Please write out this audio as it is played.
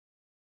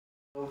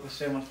ברוך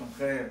השם, מה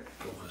שלומכם?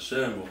 ברוך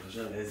השם, ברוך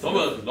השם.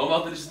 תומר, לא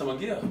אמרת לי שאתה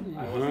מגיע.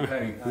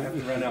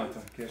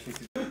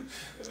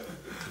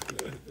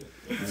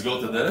 נסגור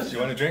את הדלת? You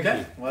want a drink?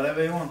 כן,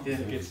 whatever you want, yeah.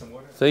 Get some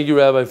water. Thank you,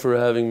 Rabbi, for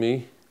having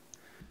me.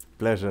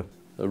 Pleasure.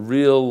 A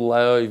real,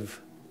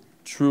 live,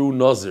 true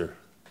Nazir.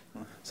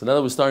 So now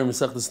that we're starting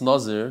Masechtas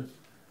Nazir,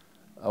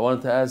 I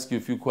wanted to ask you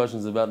a few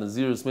questions about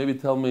Naziris. Maybe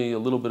tell me a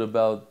little bit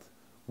about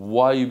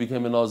why you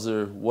became a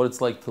Nazir, what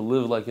it's like to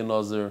live like a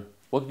Nazir.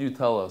 What can you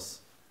tell us?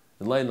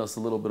 Enlighten us a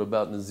little bit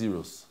about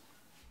Nazirus.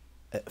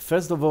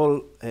 First of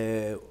all,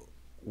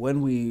 when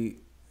we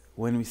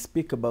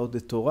speak about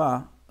the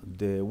Torah,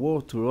 the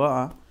word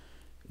Torah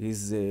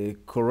is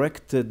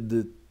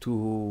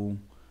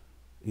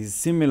is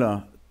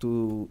similar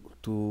to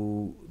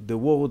the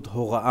word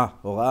Hora'ah.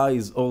 Hora'ah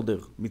is order,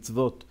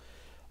 mitzvot.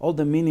 All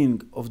the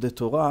meaning of the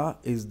Torah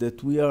is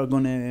that we are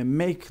going to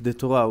make the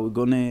Torah. We're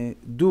going to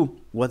do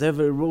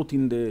whatever wrote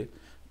in the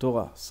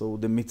Torah. So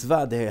the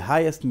mitzvah, the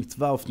highest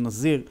mitzvah of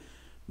Nazir,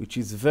 which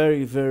is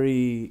very,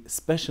 very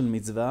special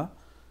mitzvah,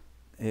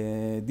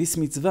 this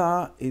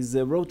mitzvah is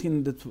wrote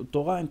in the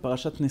Torah in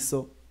Parashat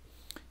Neso.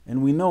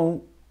 And we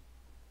know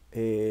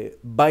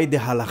by the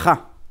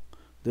halacha,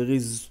 there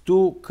is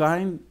two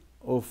kinds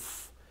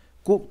of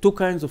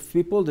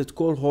people that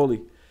call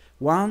holy.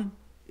 One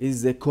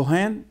is the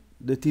Kohen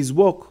that is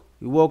walk.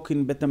 He walk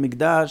in Bet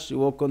HaMikdash, he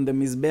walk on the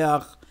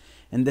Mizbeach.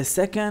 And the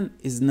second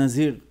is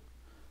Nazir.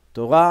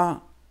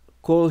 Torah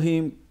call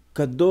him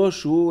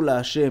Kadosh Hu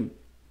LaHashem,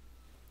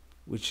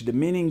 which the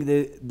meaning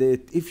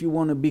that if you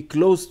want to be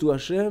close to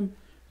Hashem,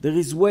 there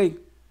is way,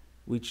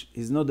 which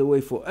is not the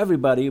way for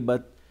everybody,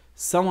 but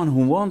someone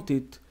who want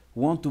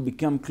to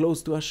become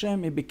close to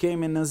Hashem, he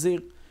became a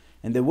Nazir.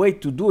 And the way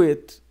to do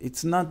it,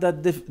 it's not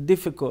that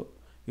difficult.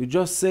 You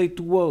just say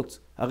two words,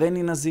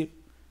 Areni Nazir.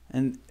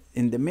 And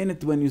in the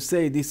minute when you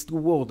say these two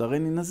words,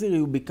 Areni Nazir,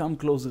 you become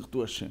closer to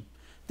Hashem.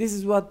 This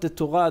is what the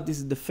Torah, this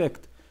is the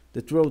fact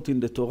that wrote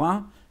in the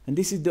Torah, and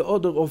this is the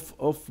order of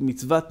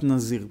Mitzvat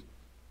Nazir.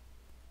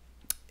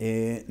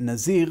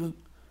 Nazir,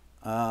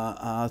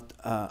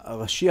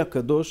 Rashi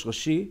HaKadosh,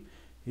 Rashi,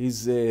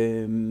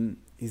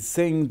 is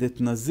saying that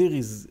Nazir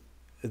is,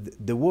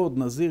 the word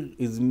Nazir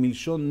is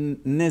milshon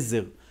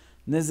nezer.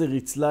 Nezer,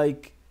 it's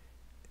like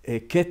a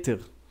keter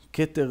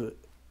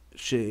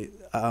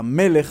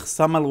שהמלך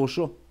שם על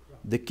ראשו,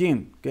 the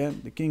king, okay?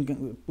 The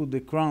king put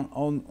the crown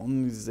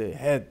on his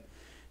head.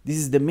 This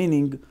is the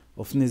meaning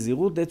of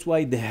Nazirut. That's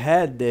why the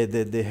head,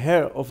 the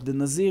hair of the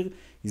Nazir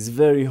is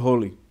very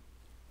holy.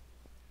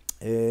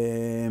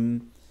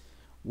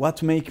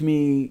 What make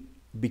me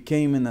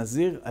became a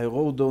Nazir? I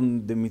wrote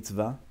on the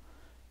mitzvah,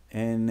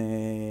 and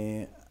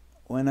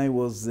when I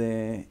was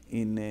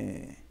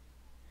in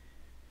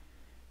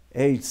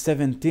age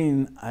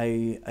 17,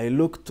 I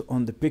looked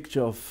on the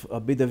picture of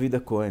Rabbi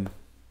David Cohen,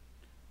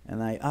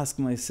 and I asked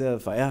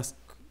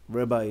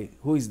Rabbi,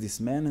 who is this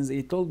man? And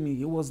he told me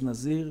he was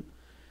Nazir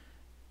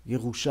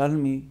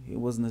Yerushalmi, he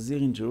was Nazir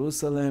in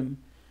Jerusalem,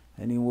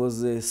 and he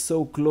was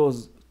so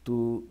close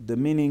to the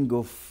meaning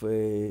of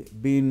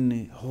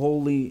being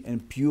holy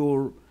and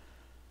pure.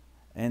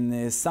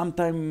 And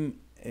sometimes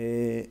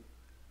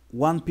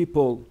one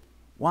people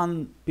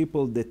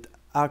that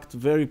act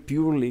very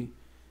purely,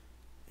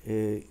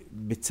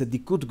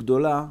 בצדיקות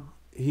גדולה,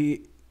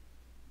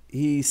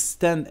 he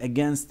stand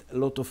against a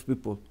lot of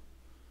people,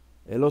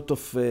 a lot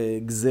of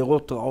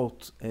גזרות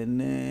רעות,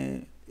 and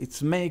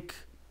it's make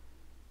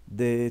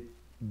the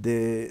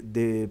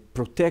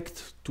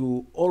protect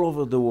to all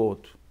over the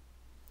world,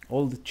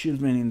 all the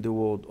children in the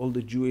world, all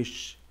the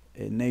Jewish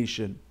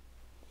nation.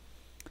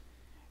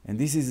 And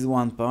this is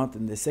one part.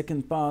 And the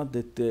second part,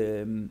 that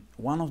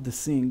one of the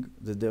things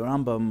that the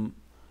Rambam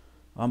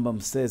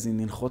says in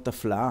Ilchot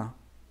Hafla'ah,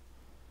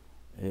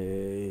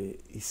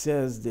 he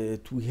says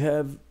that we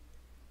have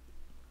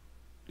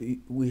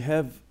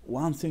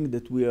one thing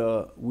that we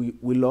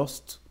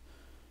lost.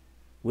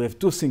 We have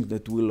two things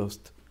that we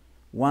lost.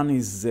 One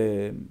is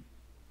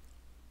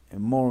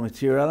more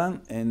material,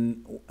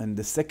 and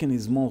the second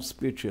is more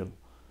spiritual.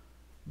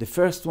 The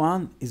first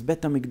one is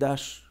Bet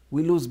HaMikdash.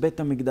 We lose Bet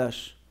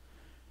HaMikdash.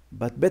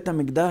 But Bet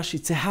HaMikdash,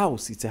 it's a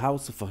house. It's a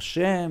house of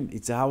Hashem.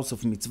 It's a house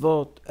of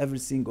mitzvot.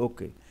 Everything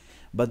okay.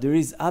 But there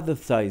is other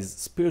sides,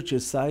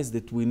 spiritual sides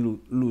that we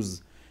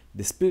lose.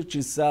 The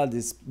spiritual side,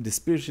 the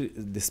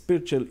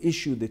spiritual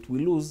issue that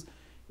we lose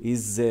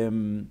is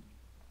the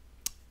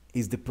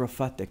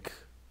prophetic.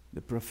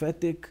 The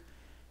prophetic,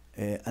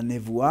 a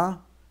nevuah,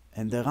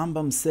 and the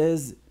Rambam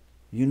says,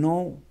 you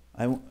know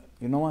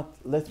what?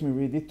 Let me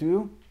read it to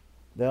you.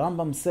 The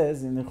Rambam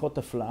says in Ilchot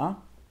Hafla'ah,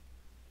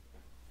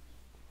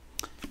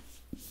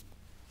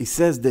 he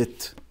says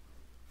that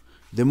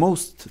the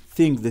most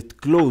thing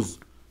that close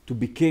to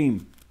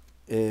become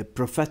a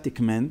prophetic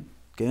man,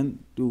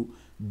 to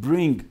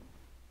bring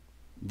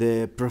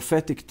the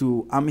prophetic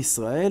to Am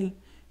Yisrael,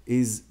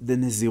 is the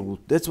Nazirut.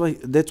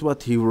 That's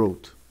what he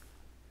wrote.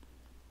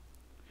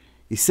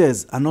 He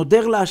says,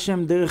 הנודר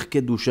להשם דרך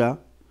קדושה,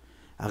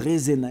 הרי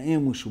זה נאה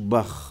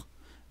ומשובח,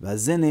 ועל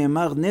זה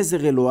נאמר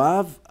נזר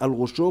אלוהיו על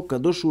ראשו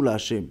קדוש הוא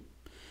להשם.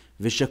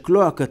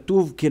 ושקלו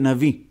הכתוב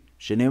כנביא,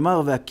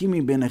 שנאמר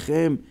והקימי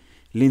ביניכם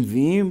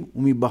לנביאים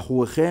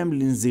ומבחוריכם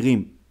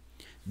לנזירים.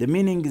 The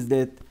meaning is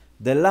that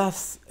the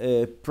last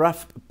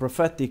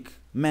prophetic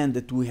man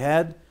that we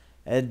had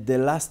at the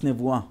last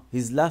nevuah,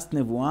 his last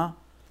nevuah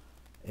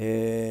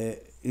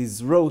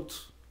is wrote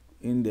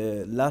in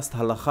the last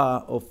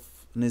halacha of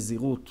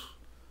Nazirut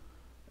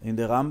in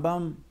the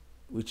Rambam,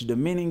 which the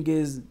meaning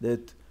is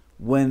that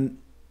when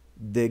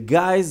the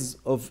guys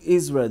of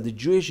Israel, the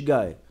Jewish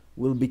guy,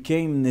 will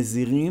become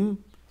Nazirim,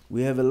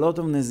 we have a lot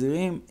of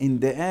Nazirim, in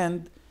the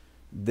end,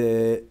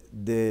 the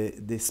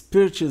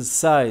spiritual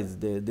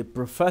side, the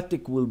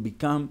prophetic will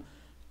become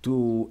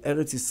to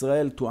Eretz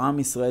Israel, to Am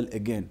Israel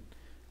again.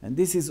 And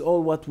this is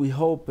all what we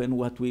hope and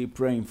what we're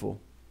praying for.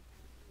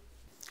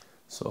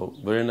 So,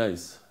 very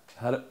nice.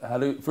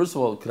 First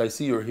of all, could I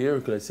see your hair?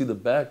 Could I see the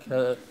back?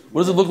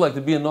 What does it look like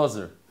to be a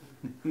Nazir?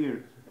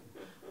 Here.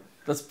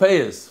 That's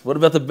payas. What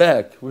about the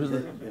back? Where's The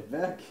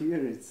back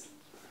here, it's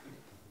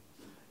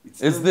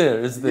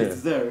there. It's there.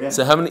 It's there, yeah.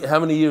 So how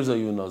many years are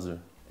you a Nazir?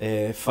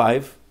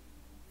 5.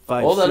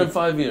 All that in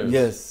 5 years?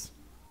 Yes.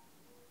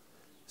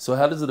 So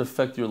how does it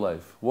affect your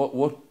life?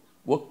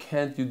 What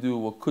can't you do?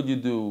 What could you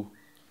do?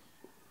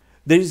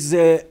 There is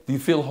Do you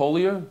feel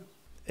holier?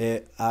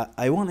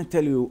 I want to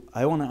tell you,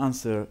 I want to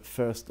answer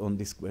first on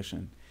this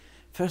question.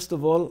 First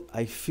of all,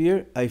 I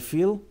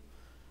feel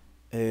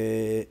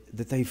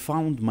that I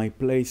found my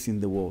place in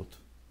the world.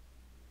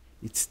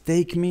 It's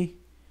take me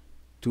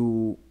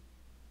to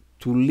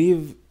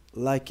live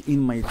like in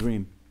my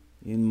dream,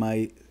 in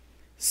my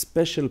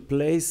special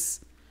place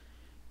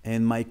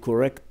and my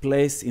correct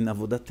place in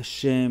Avodat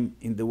Hashem,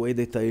 in the way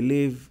that I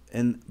live.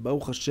 And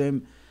Baruch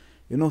Hashem,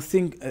 you know,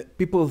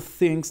 people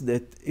think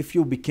that if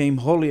you became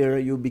holier,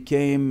 you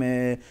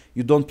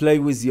don't play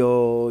with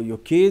your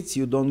kids,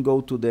 you don't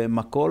go to the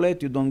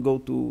makolet, you don't go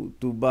to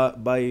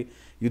buy,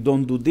 you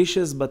don't do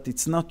dishes, but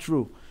it's not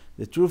true.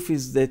 The truth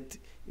is that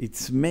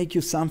it's make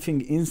you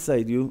something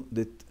inside you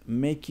that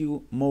make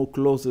you more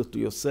closer to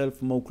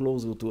yourself, more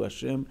closer to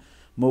Hashem,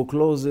 more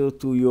closer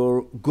to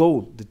your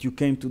goal that you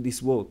came to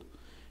this world.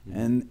 Mm-hmm.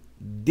 And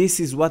this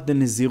is what the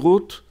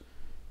Nazirut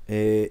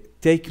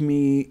take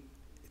me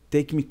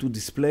to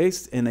this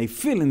place, and I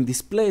feel in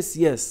this place,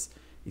 yes,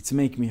 it's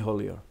make me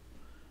holier.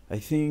 I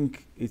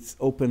think it's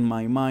opened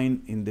my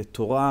mind in the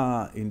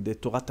Torah, in the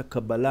Torah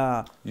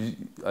Kabbalah.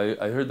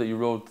 I heard that you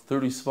wrote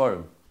 30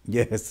 Svarim.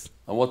 Yes.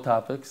 On what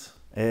topics?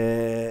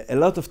 A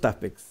lot of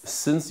topics.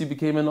 Since you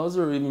became a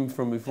Nazir or even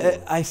from before?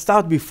 I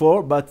started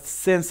before, but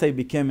since I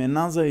became a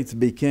Nazir, it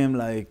became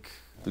like...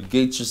 The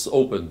gates just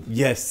opened.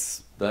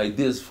 Yes. The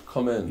ideas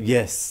come in.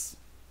 Yes.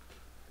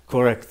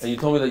 Correct. And you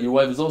told me that your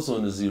wife is also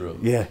in a zero.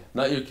 Yeah.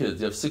 Not your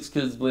kids. You have 6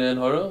 kids, B'lei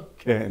Hara?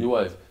 Okay. Your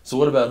wife. So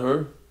what about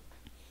her?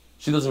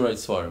 She doesn't write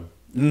Svarim.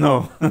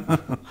 No.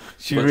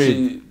 She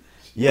reads.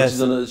 Yes.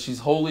 She's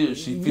holy, or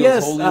she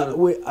feels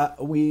holy?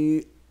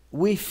 Yes,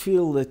 we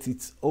feel that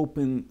it's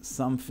open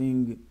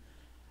something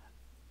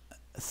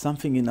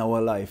in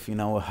our life, in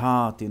our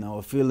heart, in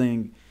our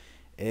feeling.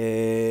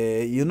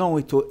 You know,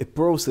 it's a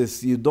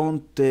process. You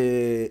don't,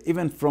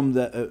 even from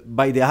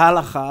by the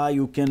halacha,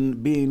 you can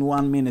be in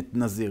 1 minute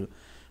Nazir.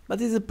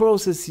 But it's a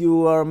process.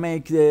 You are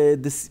make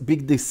this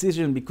big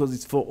decision because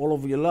it's for all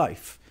of your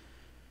life.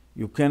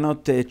 You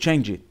cannot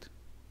change it.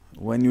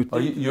 When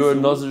you're a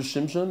Nazir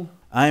Shimshon?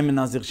 I'm a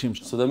Nazir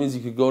Shimshon. So that means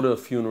you could go to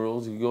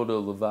funerals, you could go to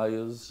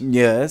levayas.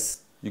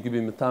 Yes. You could be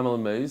metamel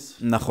meis.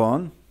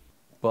 Nachon.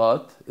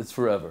 But it's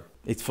forever.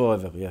 It's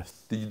forever,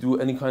 yes. Did you do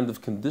any kind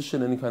of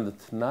condition, any kind of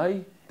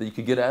t'nai that you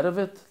could get out of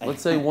it?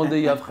 Let's say one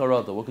day you have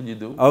charata, what could you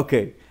do?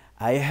 Okay.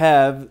 I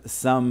have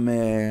some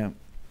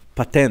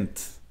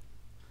patent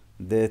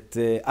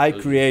that I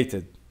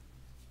created.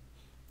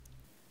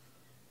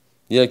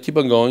 Yeah, keep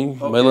on going.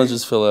 Okay. My lunch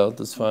just fell out,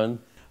 that's fine.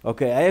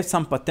 Okay, I have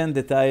some patent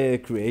that I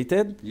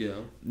created. Yeah.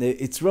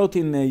 It's wrote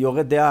in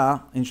Yoreh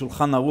De'ah, in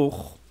Shulchan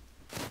Aruch.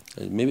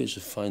 Maybe I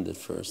should find it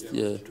first.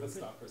 Yeah. Let's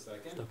stop for a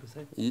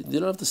second. You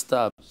don't have to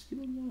stop. Just keep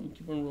on going.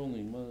 Keep on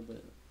rolling.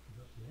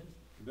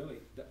 Billy,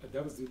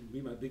 that was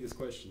be my biggest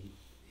question.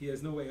 He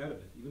has no way out of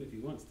it, even if he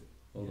wants to.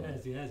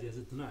 he has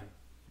it tonight.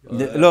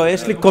 לא,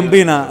 יש לי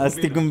קומבינה,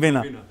 עשיתי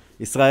קומבינה.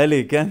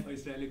 ישראלי, כן?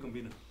 ישראלי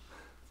קומבינה.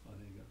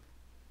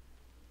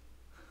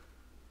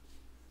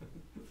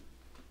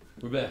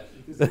 We're back.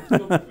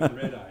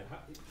 Red eye.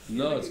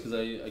 No, it's because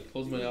I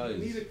closed my eyes.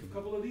 You need a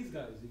couple of these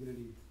guys. You're gonna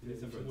need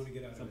some want to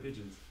get out Some of it.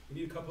 pigeons. You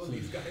need a couple of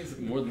these guys.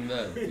 More than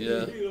that, You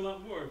yeah. need a lot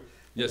more.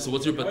 Yeah, so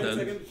what's your Wait a patent?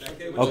 second.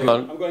 Okay, Okay.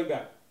 I'm going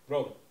back.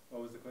 Roll it.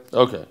 What was the question?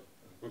 Okay.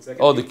 1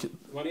 second. Oh,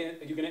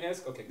 You're gonna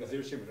ask? Okay, go.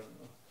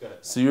 Go ahead.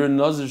 so you're a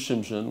Nazir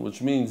Shimshon,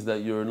 which means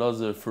that you're a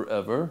Nazir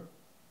forever,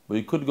 but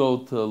you could go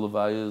to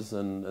levayas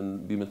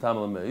and be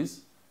metamel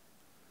meis.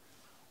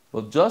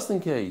 But just in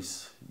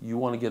case you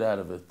want to get out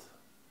of it,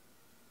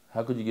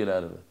 how could you get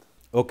out of it?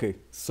 Okay,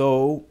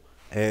 so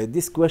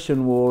this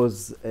question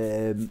was,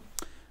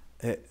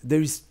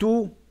 there is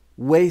 2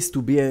 ways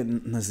to be a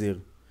Nazir.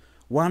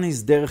 One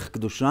is derech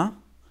kedusha,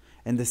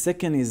 and the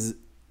second is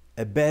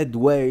a bad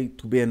way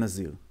to be a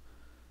Nazir.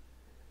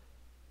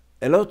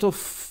 A lot of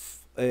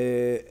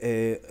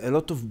a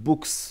lot of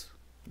books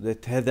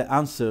that had the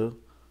answer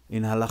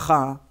in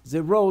halacha, they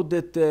wrote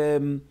that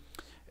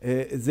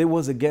they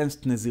was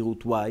against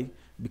Nazirut. Why?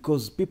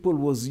 Because people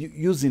was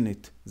using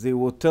it. They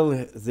would tell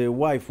their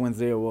wife when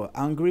they were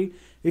angry,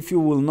 if you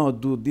will not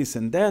do this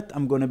and that,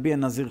 I'm going to be a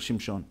Nazir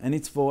Shimshon. And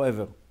it's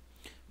forever.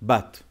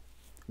 But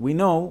we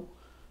know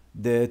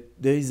that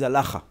there is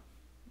halacha.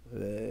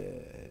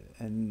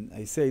 And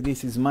I say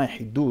this is my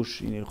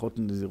hidush in Ilchot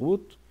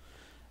Nazirut.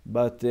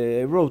 But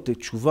I wrote a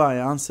tshuva, I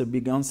answer,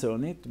 big answer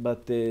on it.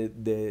 But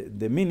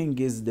the meaning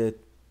is that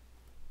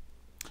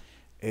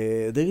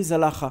there is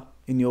halacha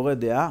in Yoreh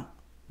De'ah,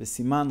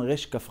 בסימן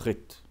רש כ"ח.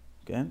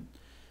 כן?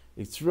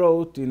 It's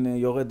wrote in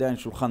Yoreh De'ah in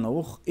Shulchan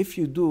Aruch, if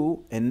you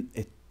do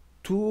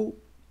two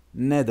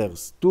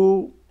nedars,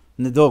 two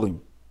nedorim,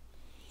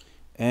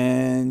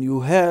 and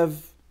you have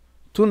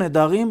two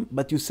nedarim,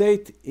 but you say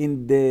it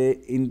in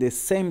the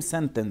same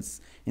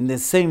sentence, in the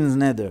same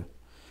neder.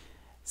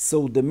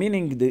 So the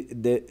meaning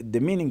the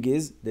meaning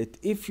is that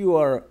if you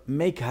are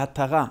make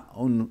hatara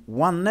on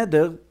one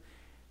neder,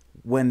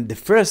 when the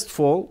first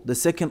fall, the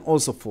second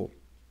also fall.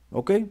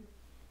 Okay?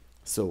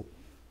 So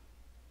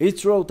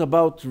it wrote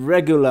about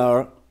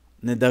regular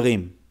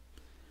nedarim.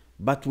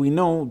 But we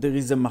know there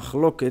is a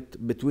machloket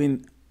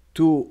between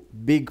two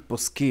big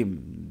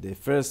poskim. The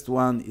first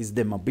one is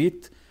the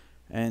Mabit,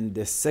 and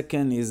the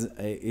second is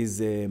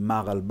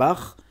Maral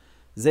Bach.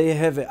 They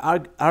have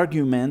an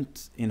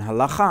argument in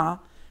halacha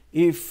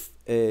if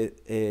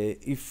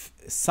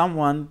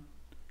someone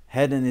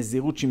had a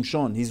Nazirut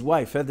Shimshon, his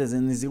wife had a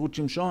Nazirut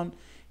Shimshon,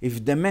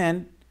 if the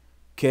man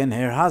can,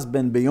 her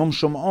husband, Beyom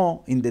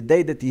Shom'o, in the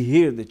day that he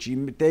hears that she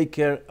take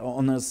care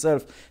on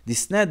herself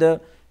this neder,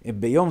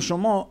 Beyom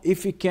Shom'o,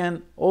 if he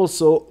can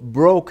also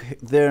broke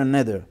their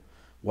neder.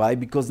 Why?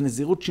 Because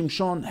Nazirut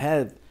Shimshon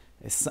had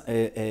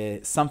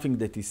something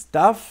that is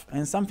tough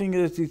and something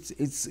that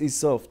is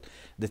soft.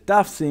 The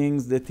tough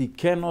things that he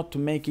cannot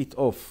make it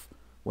off.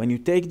 When you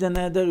take the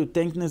neder, you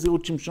take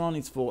Nazirut Shimshon,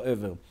 it's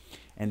forever.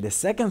 And the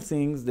second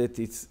thing is that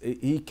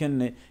he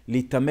can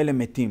litameh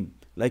lemetim,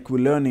 like we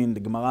learn in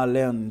the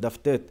Gemara in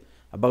Daf Tet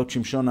about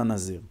Shimshon and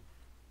Nazir.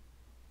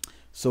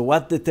 So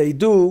what that they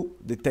do,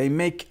 that they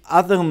make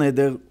other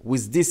neder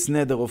with this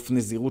neder of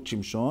Nazirut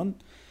Shimshon,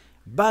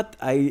 but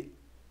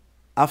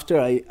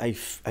after I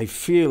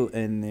feel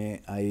and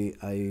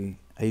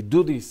I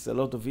do this a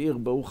lot of years,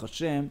 Baruch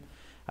Hashem,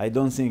 I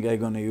don't think I'm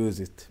going to use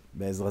it,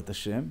 Be'ezrat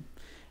Hashem.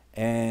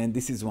 And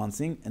this is one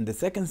thing. And the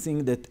second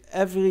thing that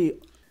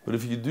But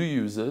if you do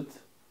use it,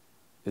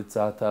 it's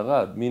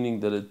atarat, meaning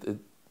that it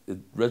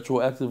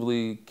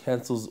retroactively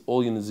cancels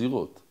all your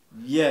Nazirut.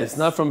 Yes. It's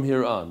not from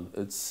here on.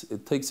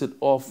 It takes it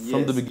off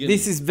from the beginning.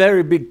 This is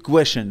very big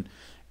question.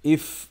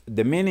 If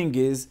the meaning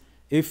is,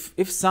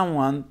 if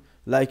someone,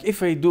 like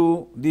if I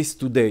do this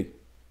today,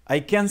 I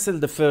cancel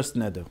the first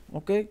neder,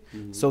 okay?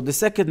 Mm-hmm. So the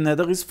second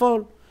neder is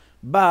full.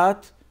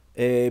 But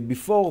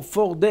before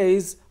 4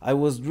 days, I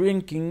was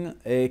drinking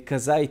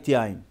kazait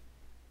yain.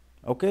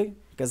 Okay?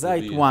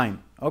 Kazait wine.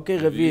 Okay,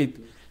 Revit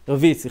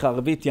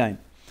yain.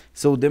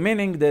 So the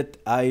meaning that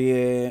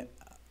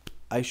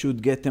I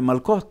should get a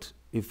malkot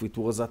if it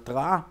was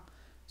atra'ah.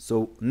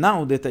 So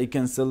now that I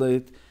cancel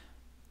it,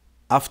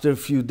 after a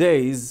few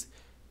days,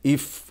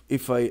 if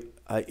I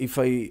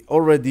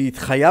already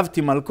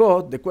chayavti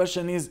malkot, the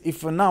question is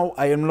if now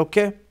I am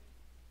lokeh.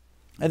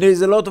 And there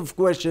is a lot of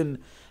question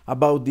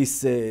about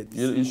this.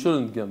 You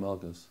shouldn't get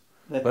malchus.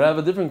 But I have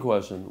a different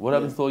question. What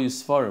happens to all your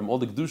svarim, all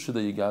the kedusha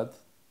that you got?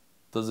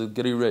 Does it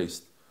get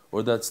erased,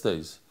 or that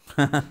stays?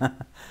 Not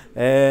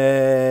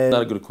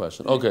a good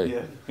question.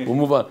 Okay, we'll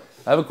move on.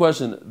 I have a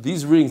question.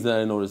 These rings that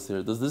I noticed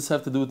here, does this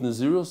have to do with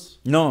Nazirus?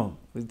 No,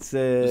 it's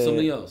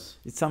something else.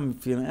 It's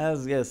something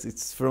else. Yes,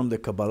 it's from the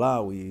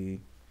Kabbalah. We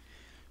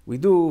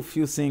do a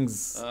few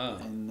things.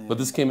 But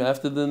this came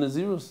after the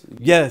Nazirus?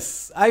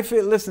 Yes, I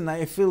feel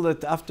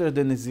that after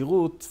the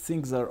Nazirut,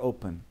 things are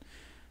open.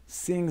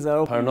 Things are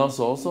open. Parnas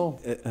also?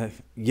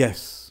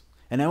 Yes.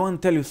 And I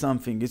want to tell you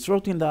something. It's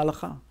wrote in the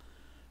Halacha.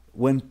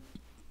 When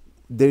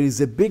there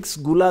is a big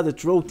sgula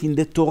that wrote in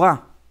the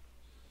Torah,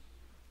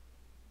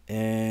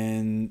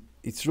 and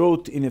it's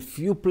wrote in a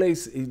few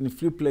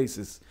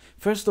places.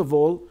 First of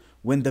all,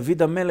 when David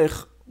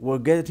HaMelech were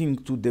getting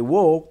to the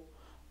war,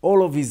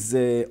 all of his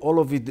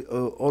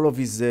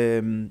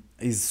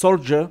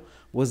soldier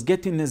was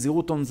getting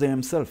Nazirut on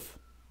himself.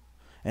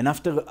 And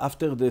after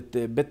that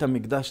Bet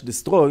HaMikdash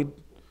destroyed,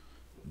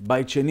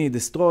 Beit Sheni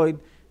destroyed,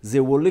 they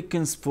were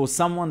looking for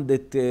someone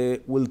that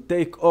will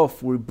take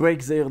off, will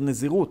break their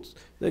Nazirut.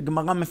 The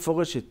Gemara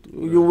meforeshet.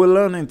 You will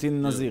learn it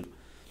in Nazir.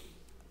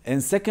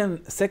 And second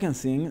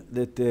thing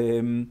that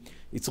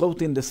it's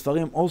wrote in the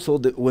Sfarim also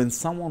that when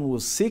someone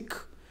was sick,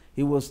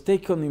 he was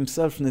taking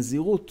himself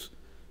Nazirut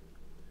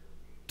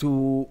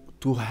to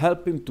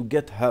help him to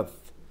get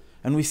health.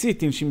 And we see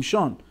it in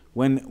Shimshon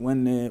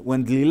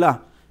when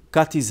Delilah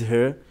cut his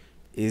hair,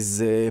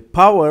 his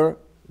power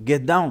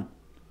get down.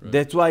 Right.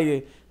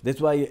 That's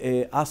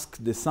why ask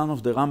the son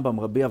of the Rambam,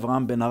 Rabbi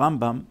Avraham ben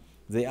Arambam,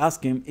 they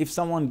ask him, if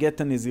someone get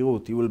a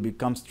Nazirut, he will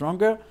become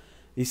stronger.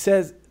 He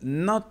says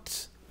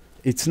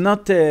it's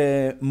not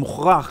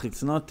מוכרח,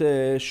 it's not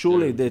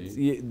surely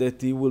that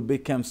he will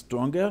become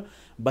stronger,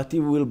 but he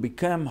will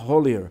become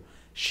holier.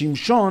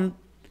 Shimshon,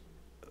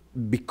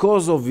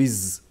 because of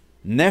his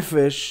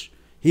nefesh,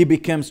 he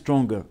became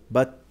stronger.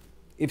 But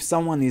if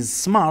someone is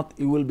smart,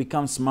 he will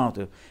become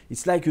smarter.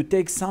 It's like you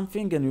take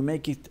something and you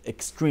make it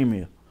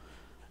extreme.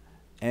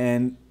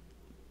 And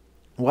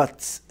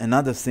what's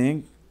another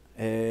thing?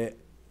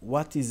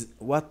 What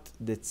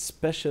that's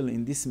special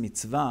in this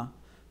mitzvah?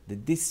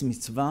 That this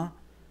mitzvah,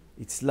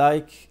 it's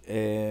like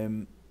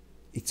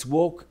it's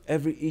work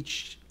every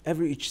each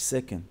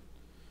second.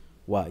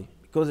 Why?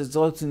 Because it's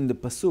also in the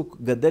pasuk,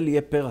 "Gadel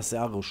yeh per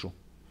ha'se'ar rosho."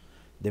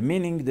 The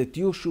meaning that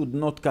you should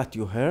not cut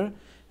your hair,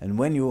 and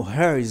when your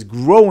hair is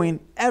growing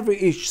every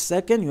each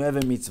second, you have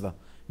a mitzvah.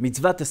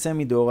 Mitzvah taseh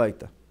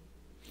midoraita.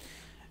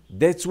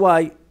 That's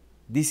why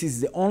this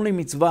is the only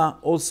mitzvah.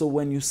 Also,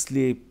 when you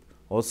sleep,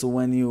 also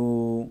when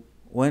you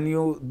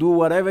do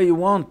whatever you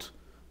want,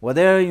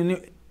 whatever you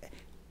need,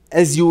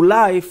 as you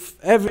life,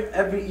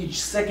 every each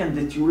second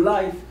that you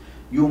life,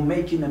 you're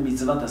making a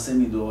mitzvah taseh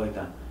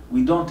midoraita.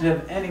 We don't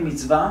have any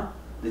mitzvah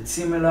that's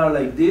similar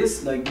like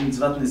this, like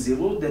mitzvah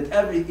nezirut, that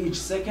every each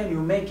second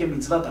you make a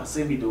mitzvah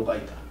taseh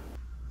midoraita.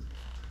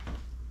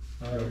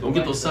 Don't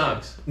get those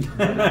socks.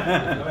 I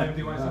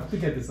have to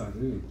get the socks.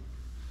 Really.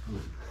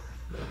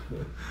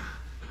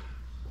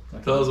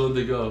 Tell us when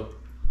they go.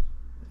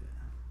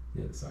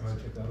 Yeah, the socks.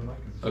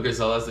 Okay,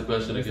 so I'll ask the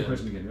question Ask the again.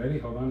 question again. Ready?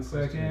 Hold on a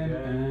second,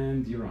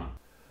 and you're on.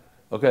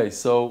 Okay,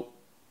 so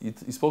you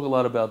spoke a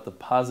lot about the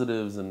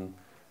positives and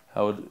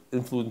how it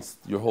influenced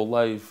your whole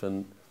life,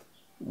 and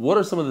what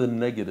are some of the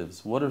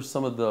negatives? What are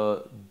some of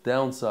the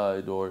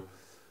downside, or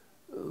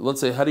let's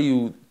say, how do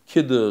you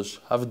Kiddush,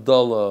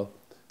 Havdalah,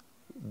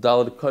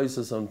 Dalet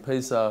Kaisis on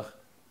Pesach,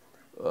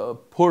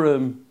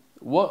 Purim?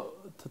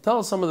 Tell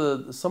us some of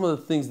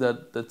the things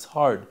that's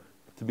hard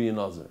to be a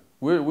Nazir.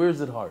 Where is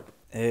it hard?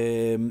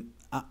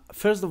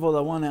 First of all,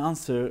 I want to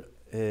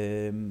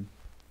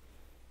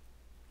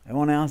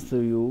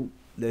answer you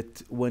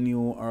that when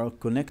you are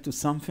connected to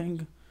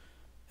something,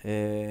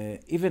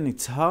 even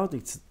it's hard,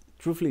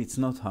 truthfully it's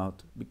not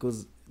hard,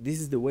 because this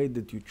is the way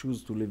that you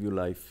choose to live your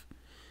life.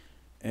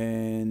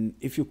 And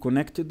if you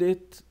connected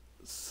it,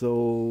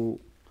 so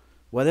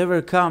whatever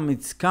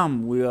it's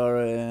come.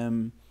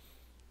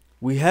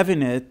 We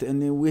having it, and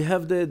we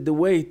have the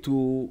way to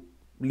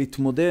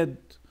litmoded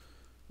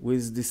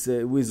with this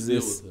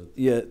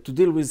to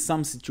deal with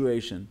some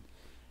situation.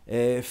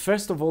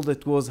 First of all,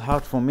 that was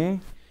hard for me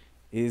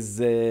is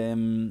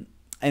and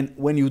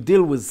when you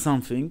deal with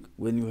something,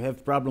 when you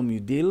have problem,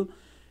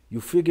 you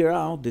figure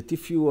out that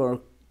if you are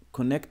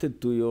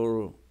connected to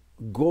your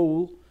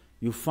goal,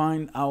 you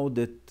find out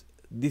that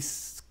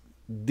this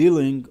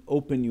dealing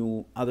open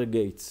you other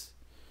gates.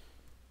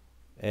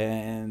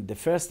 And the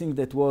first thing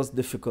that was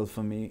difficult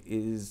for me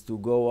is to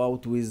go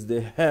out with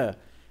the hair.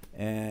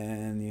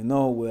 And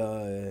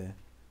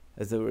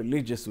as a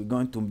religious, we're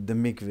going to the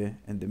mikveh,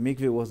 and the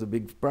mikveh was a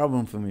big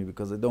problem for me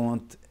because I don't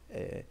want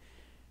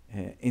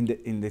in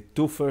the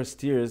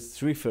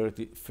three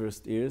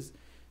first years,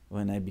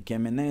 when I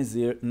became a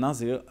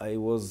Nazir, I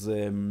was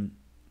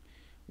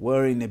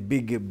wearing a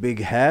big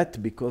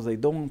hat because I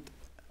didn't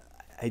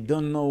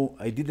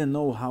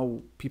know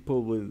how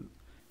people will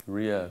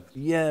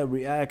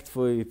react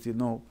for it,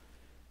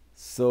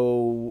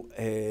 So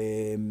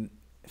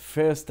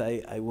first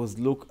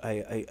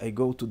I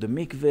go to the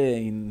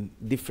mikveh in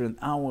different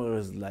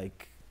hours,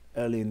 like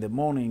early in the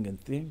morning and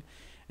thing.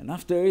 And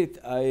after it,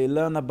 I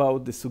learn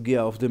about the sugya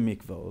of the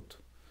mikvaot.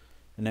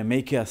 And I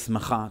make a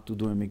asmacha to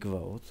do a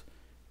mikvaot.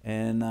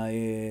 And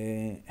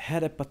I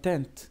had a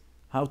patent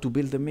how to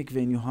build a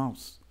mikveh in your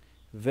house.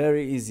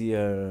 Very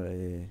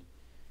easier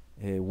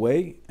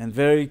way and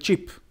very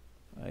cheap.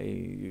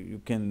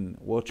 You can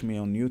watch me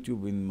on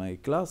YouTube in my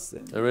class.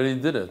 I already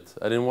did it.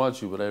 I didn't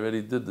watch you, but I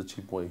already did the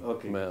cheap way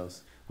in my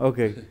house.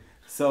 Okay.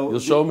 So you'll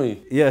show me?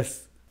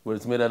 Yes. Where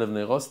it's made out of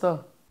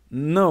nerosta?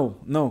 No.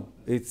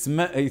 It's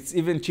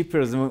even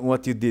cheaper than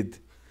what you did.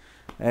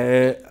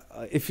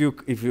 If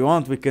you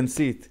want, we can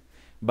see it.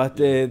 But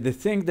the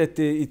thing that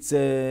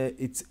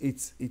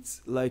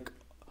it's like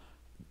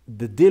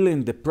the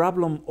dealing, the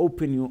problem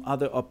open you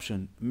other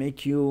option,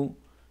 make you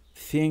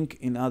think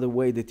in other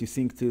way that you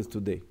think till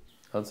today.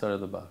 Outside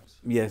of the box.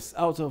 Yes,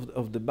 out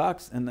of the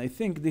box, and I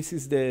think this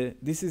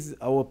is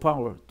our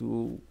power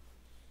to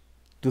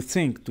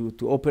think,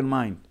 to open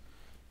mind.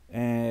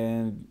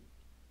 And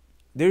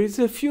there is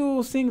a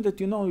few things that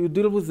you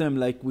deal with them,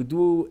 like we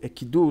do a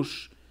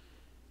kiddush,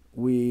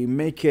 we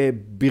make a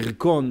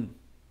birkon,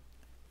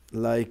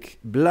 like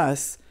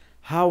bless,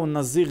 how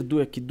Nazir do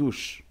a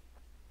kiddush.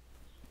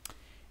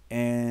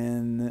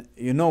 And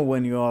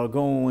when you are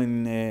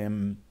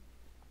going,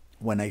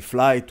 when I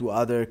fly to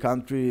other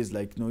countries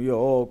like New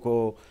York,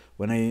 or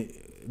when I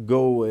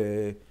go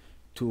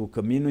to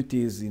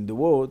communities in the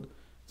world,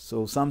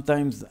 so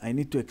sometimes I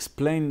need to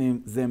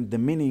explain them the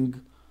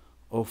meaning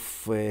of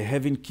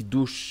having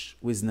kiddush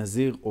with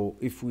Nazir, or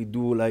if we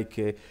do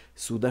like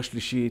Suda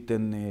Shlishit,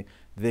 and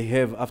they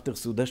have after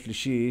Suda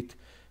Shlishit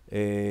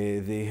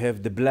They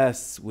have the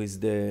bless with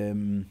the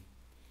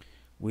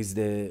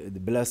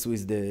bless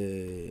with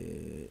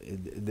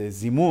the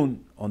zimun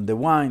on the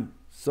wine.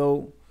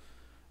 So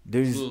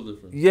there It's is a little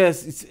different. yes,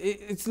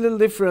 it's a little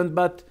different,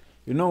 but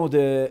you know,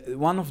 the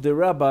one of the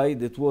rabbi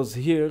that was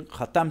here,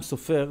 Hatam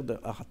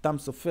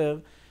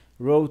Sofer,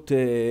 wrote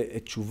a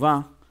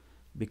tshuva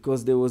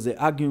because there was an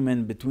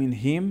argument between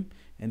him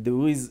and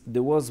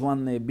there was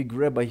one big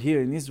rabbi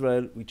here in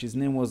Israel, which his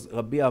name was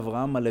Rabbi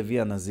Avraham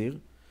Alevi Nazir.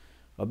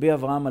 Rabbi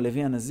Avraham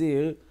Alevi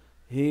Nazir,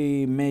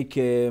 he make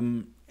a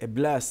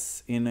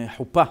bless in a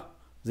chuppah.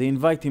 They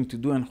invite him to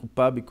do an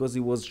chuppah because he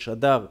was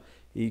shadar.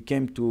 He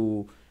came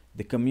to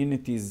the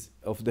communities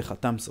of the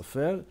Hatam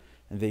Sofer,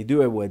 and they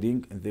do a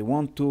wedding, and they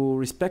want to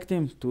respect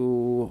him,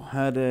 to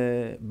have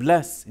a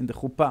bless in the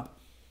chuppah.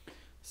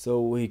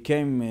 So he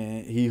came,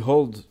 he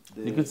hold.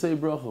 You could say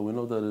bracha. We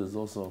know that is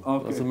also.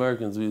 Okay. Us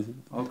Americans,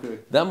 Okay.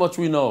 that much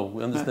we know.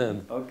 We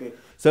understand. Okay.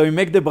 So he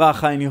make the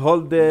bracha and he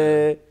hold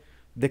the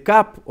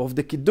cup of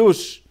the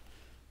kiddush.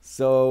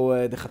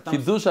 So the Hatam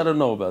Kiddush, I don't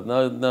know about.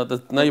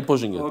 Now you're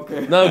pushing it.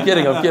 Okay. No, I'm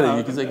kidding.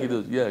 You can say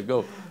kiddush. Yeah,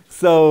 go.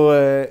 So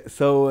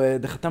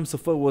the Hatam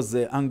Sofer was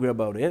angry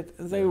about it.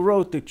 They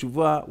wrote a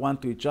tshuva one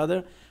to each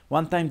other.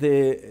 One time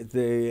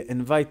they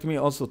invite me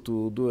also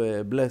to do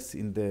a bless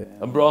in the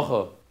A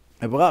bracha.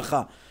 a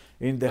bracha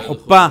in the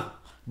chuppah,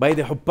 by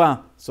the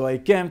chuppah. So I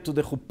came to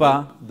the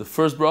chuppah. The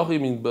first bracha, you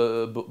mean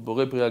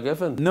Borei Priya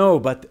Geffen? No,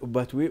 but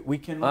we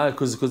cannot.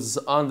 Because it's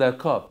on that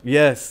cup.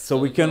 Yes, so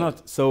we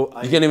cannot. So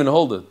You can't even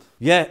hold it.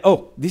 yeah.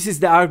 Oh, this is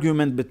the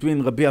argument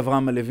between Rabbi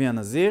Avraham Alevi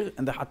Nazir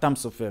and the Hatam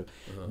Sofer.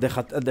 The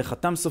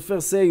Hatam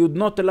Sofer say you're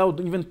not allowed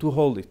even to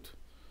hold it.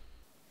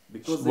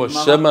 Because What,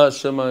 the Gemara-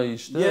 Shema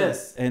Yishter?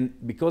 Yes, and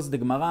because the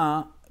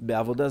Gemara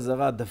בעבודה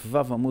זרה דף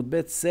ו' עמוד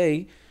ב'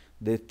 say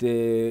that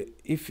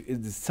if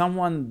it's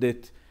someone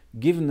that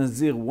give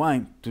Nazir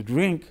wine to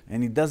drink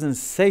and he doesn't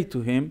say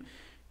to him,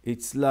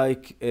 it's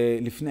like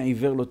לפני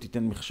עיוור לא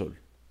תיתן מכשול.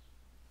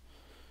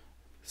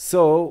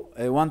 So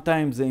one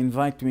time they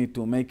invite me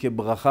to make a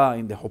bracha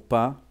in the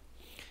chuppah.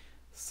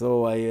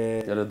 So I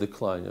You gotta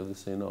decline, you have to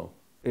say no.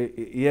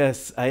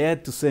 yes, I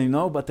had to say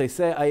no, but I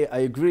say I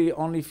agree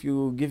only if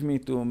you give me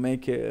to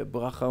make a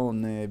bracha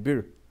on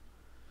beer.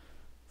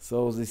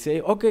 So they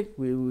say, okay,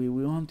 we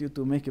want you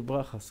to make a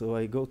bracha. So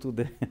I go to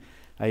the,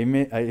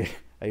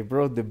 I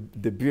brought the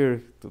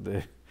beer to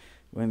the,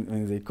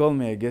 when they call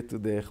me, I get to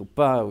the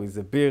chuppah with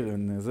the beer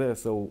and there.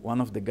 So one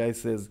of the guys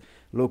says,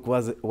 look,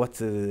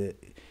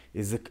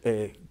 is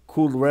a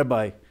cool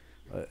rabbi,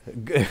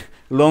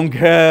 long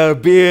hair,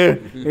 beer,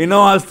 he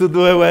knows how to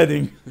do a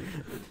wedding.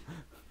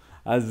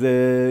 As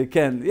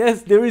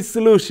yes, there is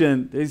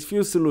solution. There is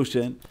few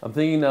solution. I'm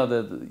thinking now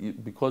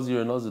that because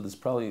you're a Nazir, there's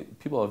probably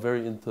people are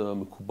very into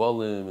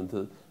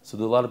Mekubalim, so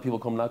there are a lot of people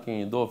come knocking on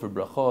your door for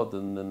brachot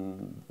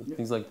and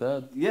things like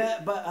that.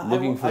 Yeah, but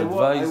Looking for I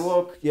advice.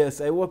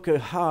 work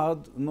hard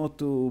not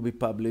to be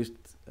published.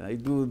 I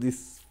do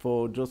this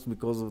for just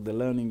because of the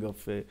learning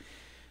of the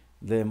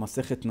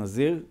Masechet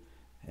Nazir,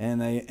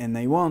 and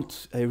I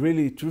want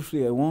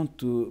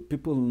to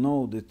people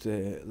know that,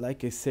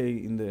 like I say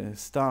in the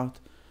start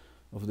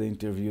of the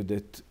interview,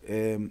 that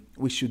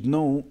we should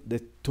know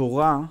that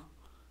Torah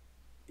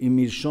is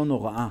milshon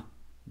hora'ah.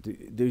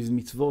 There is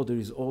mitzvot, there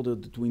is order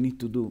that we need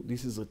to do.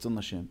 This is Ratzon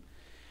Hashem.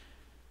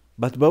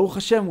 But Baruch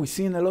Hashem, we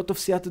see in a lot of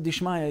siyata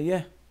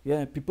dishmaya,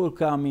 yeah, people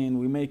come in,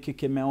 we make a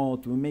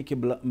kemeot, we make a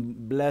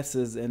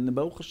blesses, and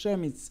Baruch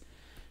Hashem,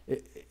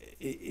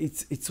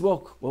 it's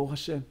work. Baruch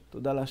Hashem,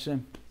 Todah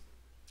Hashem.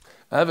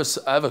 I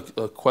have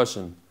a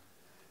question.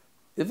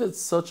 If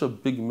it's such a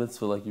big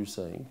mitzvah like you're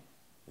saying,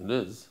 it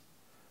is,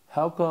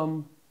 how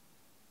come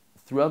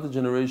throughout the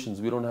generations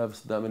we don't have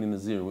that many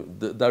Nazirim?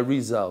 The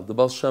Arizal, the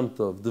Baal Shem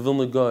Tov, the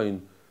Vilna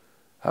Gaon,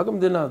 how come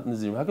they're not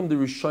Nazirim? How come the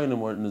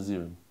Rishonim aren't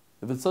Nazirim?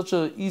 If it's such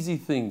an easy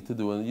thing to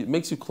do and it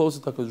makes you closer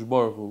to HaKadosh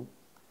Baruch Hu,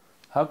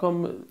 how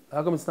come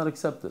it's not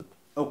accepted?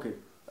 Okay.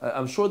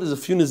 I'm sure there's a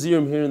few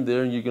Nazirim here and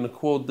there, and you're going to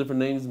quote different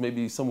names,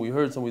 maybe some we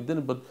heard, some we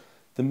didn't, but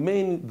the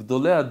main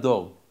Gdolei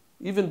Ador,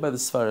 even by the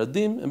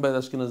Sfaradim and by the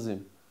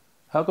Ashkenazim,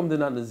 how come they're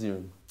not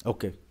Nazirim?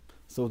 Okay,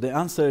 so the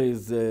answer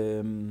is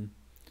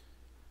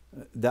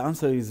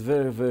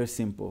very, very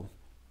simple.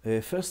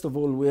 First of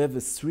all, we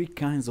have three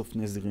kinds of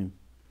Nazirim.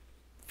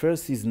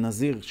 First is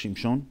Nazir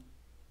Shimshon,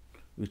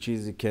 which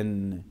is you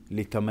can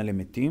litama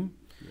lemetim,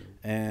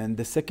 and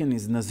the second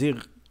is Nazir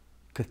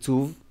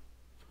Katzuv,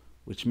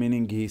 which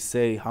meaning he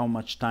say how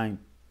much time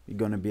you're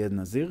going to be a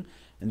Nazir,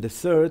 and the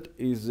third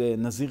is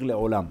Nazir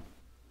le'olam.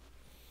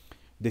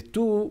 The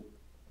two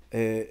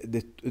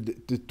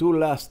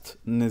last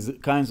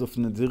kinds of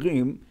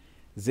Nazirim,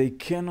 they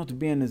cannot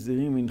be a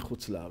Nazirim in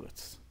Chutz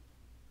La'aretz,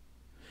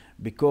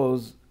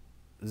 because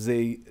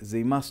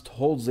they must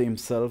hold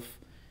themselves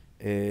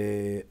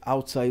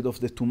outside of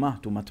the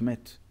Tumat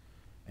Met.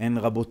 And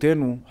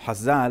Rabotenu,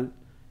 Hazal,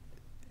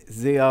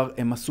 they are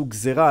a masuk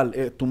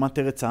gzera, Tumat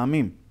Eretz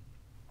Ha'amim.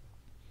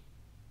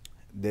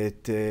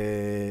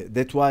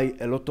 That's why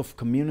a lot of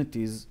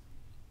communities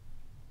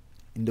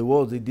in the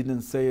world, they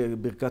didn't say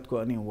Birkat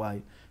Kohanim.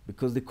 Why?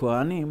 because the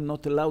Kohanim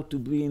not allowed to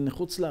be in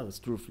חוץ לארץ,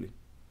 truthfully.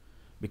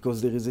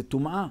 Because there is a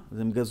טומאה,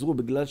 הם גזרו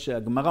בגלל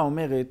שהגמרא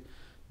אומרת,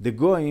 the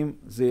goyim,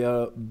 they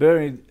are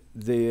buried,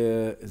 they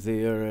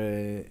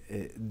are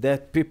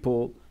dead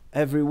people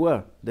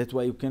everywhere. That's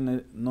why you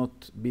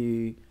cannot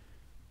be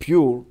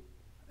pure,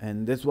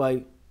 and that's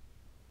why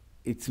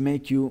it's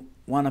make you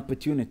one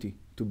opportunity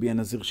to be a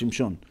Nazir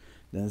Shimshon.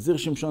 The Nazir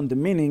Shimshon, the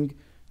meaning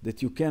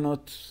that you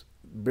cannot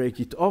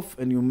break it off,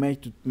 and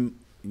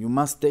you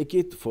must take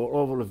it for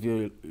all of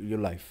your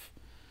life.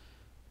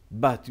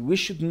 But we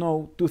should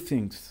know two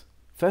things.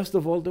 First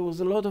of all, there was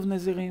a lot of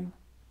Nazirim.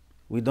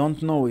 We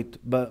don't know it,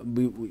 but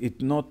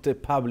it's not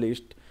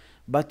published.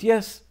 But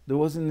yes, there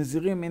was a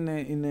Nazirim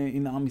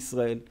in Am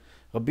Yisrael.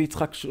 Rabbi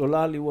Yitzchak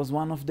Sholal, he was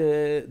one of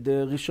the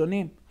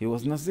Rishonim. He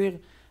was Nazir.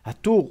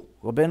 Hatur,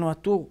 Rabbeinu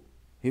Hatur,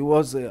 he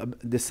was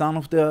the son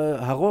of the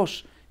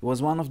Harosh. He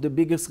was one of the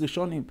biggest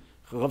Rishonim.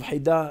 Rav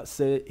Hida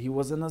said he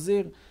was a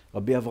Nazir.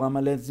 Rabbi Avraham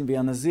Alevi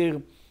a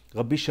Nazir.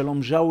 Rabbi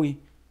Shalom Jawi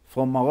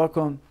from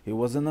Morocco, he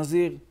was a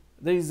Nazir.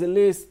 There is a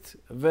list,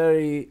 a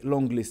very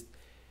long list.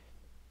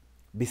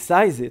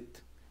 Besides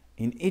it,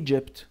 in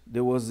Egypt,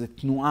 there was a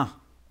tnu'ah,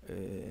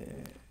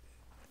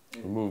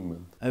 A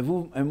movement. a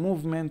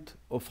movement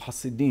of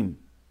Hasidim.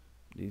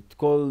 It's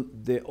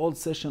called the old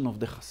session of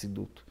the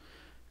Hasidut.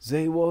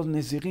 They were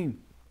Nazirim.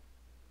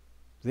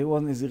 They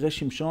were Nazirei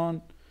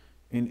Shimshon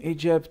in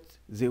Egypt.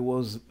 They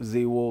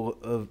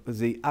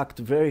act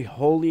very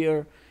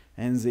holier,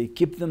 and they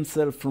keep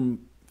themselves from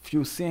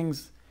few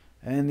things.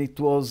 And it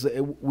was,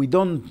 we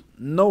don't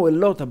know a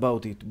lot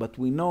about it, but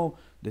we know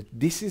that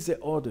this is an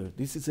order,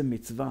 this is a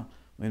mitzvah,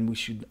 and we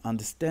should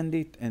understand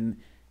it and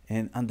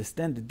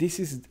understand that this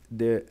is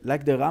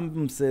like the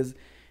Rambam says,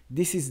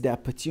 this is the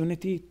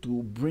opportunity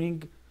to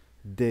bring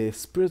the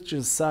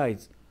spiritual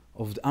sides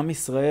of the Am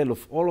Yisrael,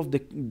 of all of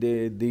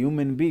the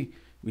human being,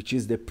 which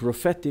is the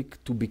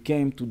prophetic, to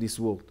become to this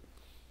world.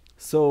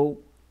 So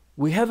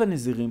we have a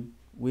Nazirim,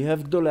 we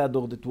have Gdolei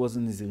Ador that was a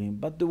Nazirim,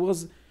 but there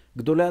was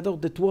Gdolei Ador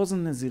that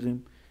wasn't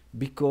Nazirim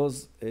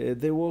because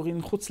they were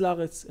in Chutz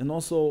La'aretz, and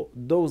also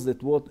those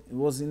that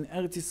was in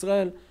Eretz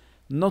Yisrael,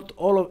 not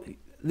all of,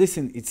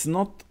 listen, it's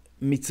not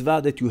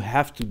mitzvah that you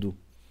have to do.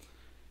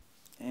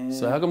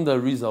 So how come the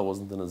Arizal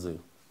wasn't a Nazir?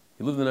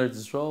 He lived in Eretz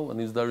Yisrael and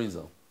he's the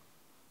Arizal.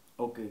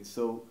 Okay,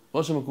 so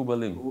Rosh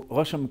HaMekubalim.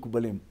 Rosh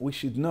HaMekubalim. We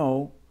should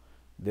know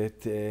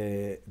that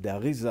the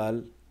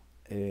Arizal,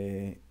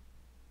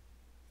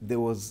 there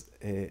was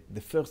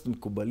the first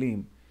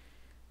Mekubalim,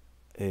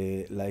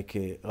 like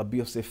Rabbi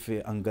Yosef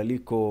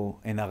Angaliko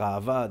and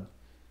Aravad.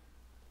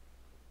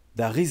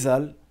 The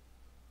Arizal,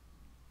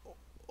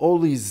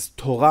 all his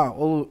Torah,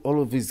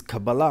 all of his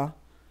Kabbalah,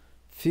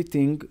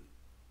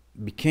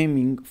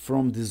 becoming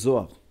from the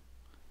Zohar.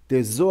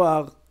 The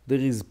Zohar, there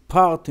is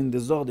part in the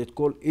Zohar that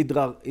called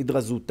Idra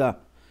Zuta.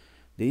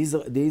 The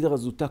Idra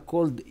Zuta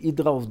called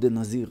Idra of the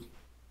Nazir.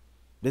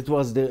 That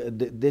was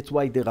that's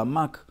why the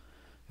Ramak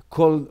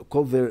called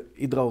the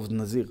Idra of the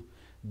Nazir.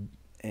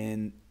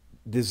 And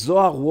the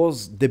Zohar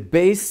was the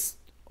base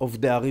of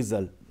the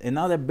Arizal.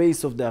 Another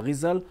base of the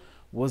Arizal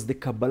was the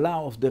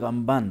Kabbalah of the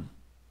Ramban.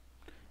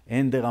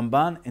 And the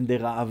Ramban and the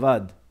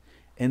Ra'avad.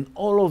 And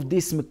all of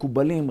these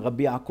Mekubalim,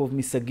 Rabbi Yaakov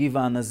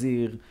Misagiva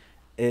Nazir,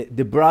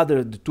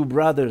 the two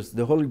brothers,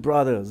 the holy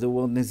brothers, they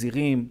were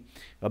Nazirim,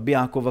 Rabbi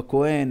Yaakov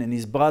HaKohen and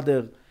his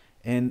brother,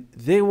 and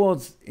they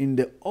was in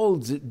the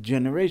old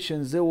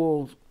generations, they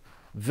were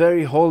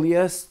very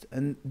holiest,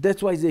 and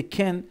that's why they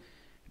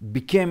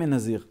became a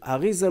Nazir.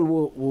 Arizal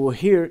were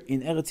here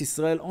in Eretz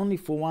Yisrael only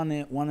for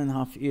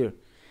 1.5 years.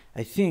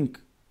 I think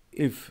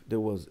if there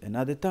was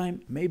another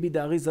time, maybe the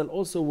Arizal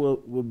also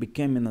will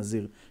become a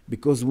Nazir,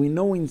 because we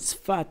know in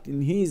Tzfat,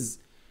 in his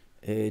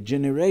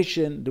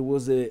generation, there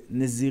was a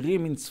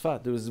Nazirim in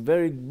Tzfat. There was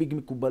very big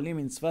Mekubalim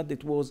in Tzfat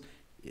that was,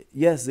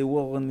 yes, they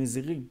were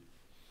Nazirim.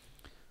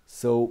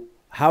 So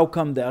how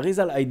come the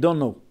Arizal? I don't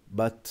know,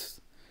 but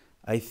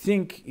I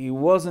think he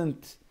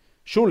wasn't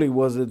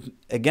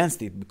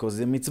against it because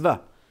it's a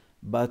mitzvah.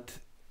 But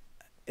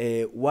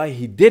why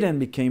he didn't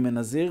become a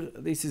Nazir,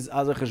 this is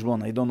other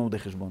cheshbon. I don't know the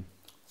cheshbon.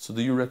 So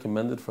do you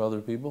recommend it for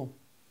other people?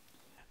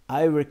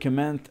 I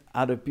recommend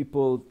other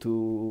people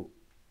to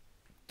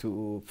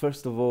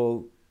first of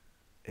all,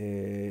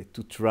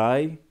 to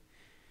try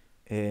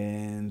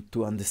and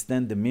to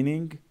understand the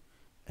meaning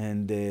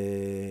and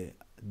the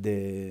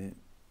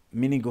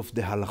meaning of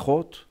the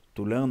halachot,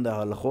 to learn the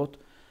halachot.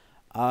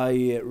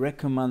 I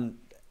recommend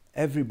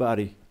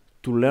everybody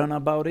to learn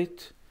about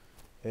it.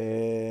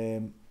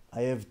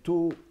 I have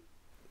two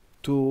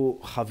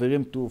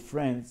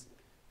friends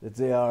that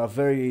they are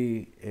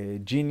very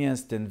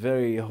genius and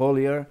very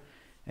holier,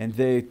 and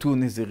they two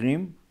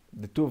Nazirim.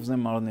 The two of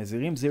them are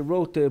Nazirim. They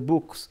wrote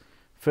books.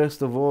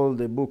 First of all,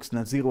 the books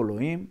Nazir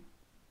Elohim.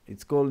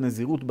 It's called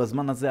Nazirut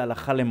Bazman Hazeh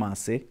Halacha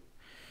Lemaaseh.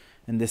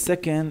 And the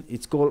second,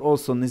 it's called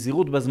also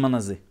Nazirut Bazman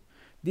Hazeh.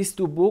 These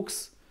two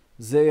books,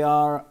 they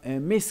are a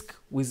mixed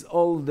with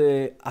all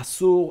the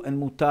Asur and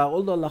Mutar,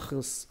 all the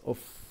halachas of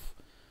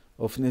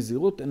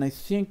Nazirut, and I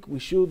think we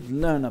should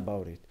learn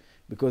about it.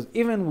 Because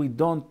even we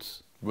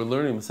don't We're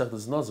learning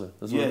Masechtas Nazir.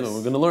 That's what we're Yes. doing.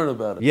 We're going to learn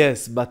about it.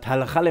 Yes, but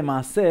הלכה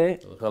למעשה,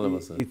 הלכה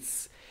למעשה.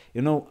 it's,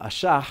 you know,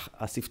 השח,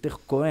 הספתח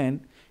כהן,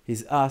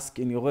 he's asked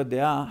in יורה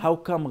דעה, how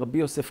come רבי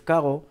יוסף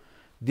קארו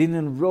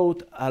didn't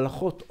wrote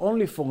הלכות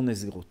only for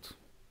נזירות?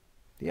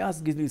 He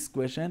asked this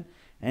question,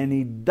 and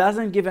he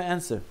doesn't give an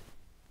answer.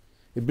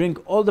 He bring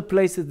all the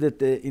places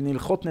that in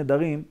הלכות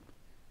נדרים,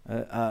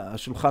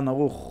 השולחן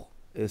ערוך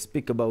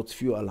speak about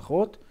few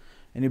הלכות,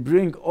 and he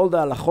bring all the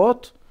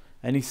הלכות,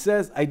 and he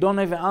says, I don't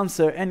have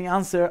any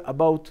answer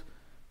about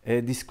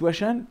this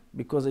question,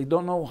 because I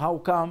don't know how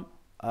come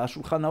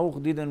השולחן ערוך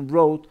didn't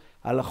wrote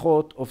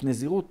הלכות of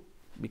נזירות,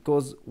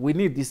 because we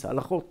need this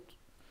הלכות,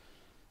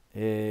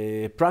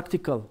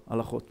 practical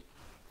הלכות.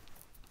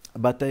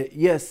 But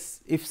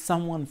yes, if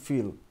someone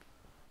feel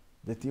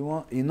that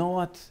you know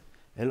what,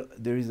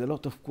 there is a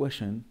lot of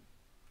question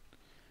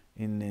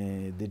in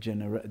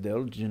the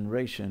old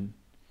generation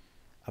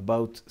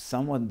about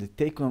someone that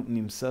take on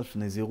himself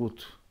nezirut.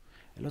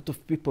 A lot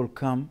of people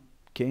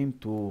came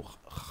to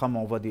Chacham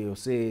Ovadia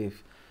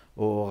Yosef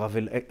or Rav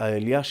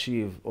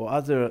Eliashiv or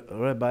other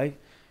rabbi,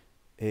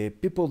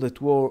 people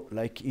that were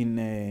like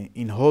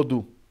in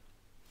Hodu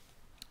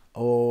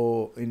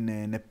or in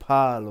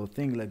Nepal or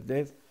things like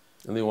that.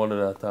 And they wanted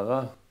a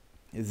Atara.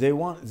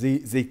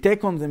 They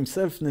take on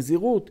themselves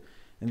nezirut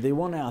and they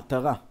want a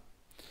atara.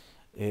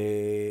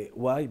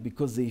 Why?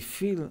 Because they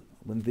feel,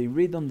 when they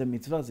read on the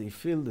mitzvah, they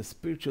feel the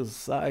spiritual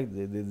side,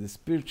 the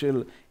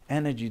spiritual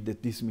energy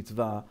that this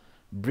mitzvah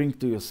bring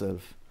to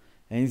yourself.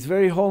 And it's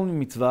very holy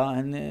mitzvah,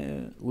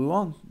 and we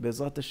want,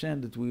 Be'ezrat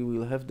Hashem, that we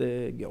will have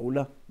the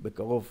Geula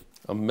bekarov.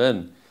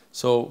 Amen.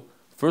 So,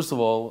 first of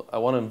all, I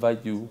want to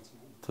invite you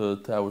to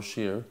our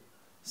shir,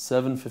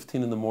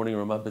 7:15 in the morning,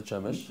 Ramat Bet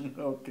Shemesh.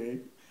 Okay.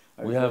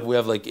 We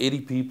have like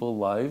 80 people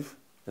live,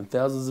 and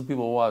thousands of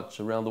people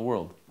watch around the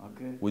world.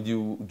 Okay. Would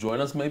you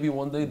join us maybe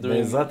one day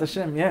during? Be'ezrat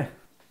Hashem, yeah.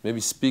 Maybe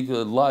speak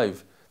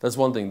live. That's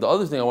one thing. The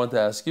other thing I want to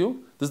ask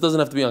you, this doesn't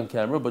have to be on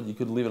camera, but you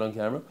could leave it on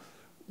camera.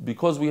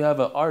 Because we have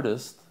an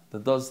artist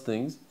that does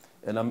things,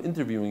 and I'm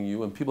interviewing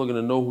you, and people are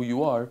going to know who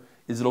you are,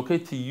 is it okay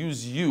to use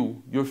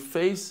your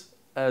face,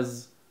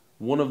 as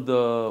one of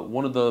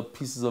the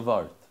pieces of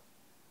art?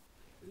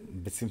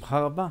 בשמחה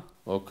רבה.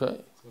 Okay.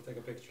 So we'll take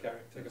a picture.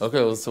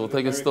 Okay, so we'll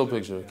take a still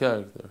picture,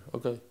 character.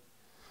 Okay.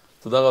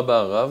 תודה רבה,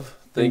 הרב.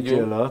 Thank you.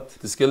 a lot.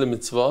 תזכה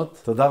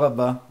למצוות. תודה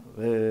רבה.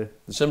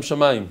 לשם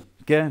שמיים.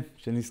 כן,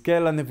 שנזכה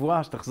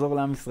לנבואה, שתחזור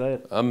לעם ישראל.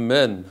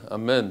 Amen.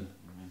 Amen.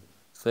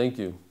 Thank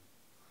you.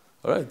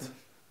 All right.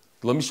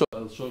 Let me show.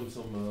 I'll show you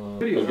some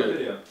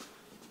video.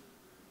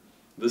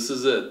 This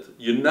is it.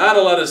 You're not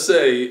allowed to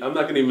say. I'm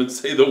not going to even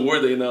say the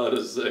word that you're not allowed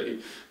to say.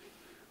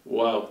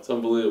 Wow, it's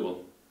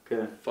unbelievable.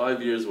 כן.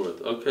 5 years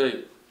worth.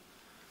 Okay.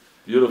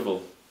 Beautiful.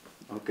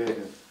 אוקיי.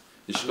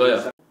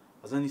 ישכח.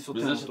 אז אני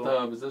סותם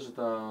בזה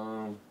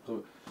שאתה...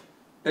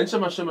 אין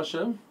שם השם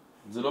השם?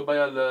 זה לא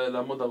בעיה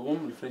לעמוד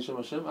ערום לפני שם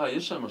השם?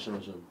 יש שם השם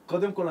השם.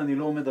 קודם כל אני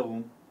לא עומד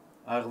ערום.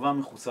 הערווה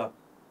מכוסה.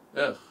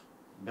 איך?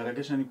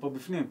 ברגע שאני פה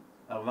בפנים.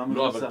 הערווה מכוסה.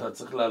 לא, אבל אתה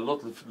צריך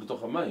לעלות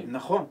לתוך המים.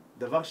 נכון.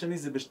 דבר שני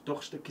זה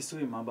בתוך שתי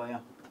כיסויים, מה הבעיה?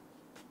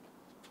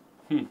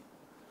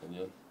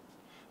 מעניין.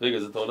 רגע,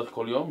 אז אתה הולך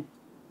כל יום?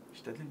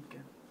 משתדלים,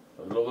 כן.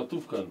 אני לא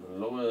רטוב כאן,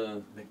 אני לא...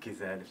 כי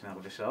זה היה לפני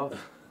הרבה שעות.